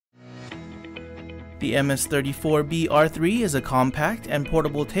The MS34B-R3 is a compact and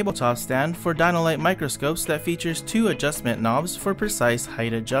portable tabletop stand for Dino-Lite microscopes that features 2 adjustment knobs for precise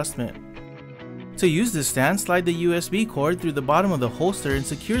height adjustment. To use this stand, slide the USB cord through the bottom of the holster and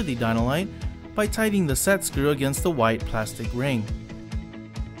secure the Dino-Lite by tightening the set screw against the white plastic ring.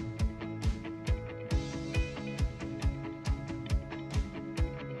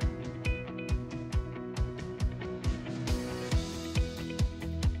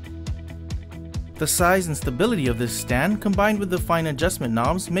 The size and stability of this stand, combined with the fine adjustment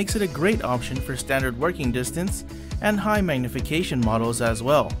knobs, makes it a great option for standard working distance and high magnification models as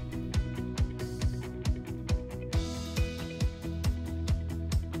well.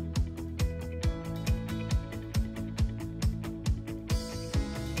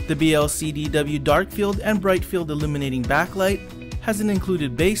 The BL-CDW dark field and bright field illuminating backlight has an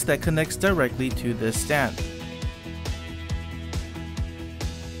included base that connects directly to this stand.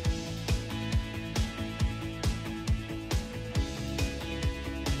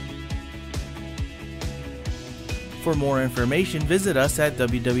 For more information, visit us at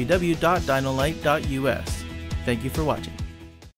www.dinolite.us. Thank you for watching.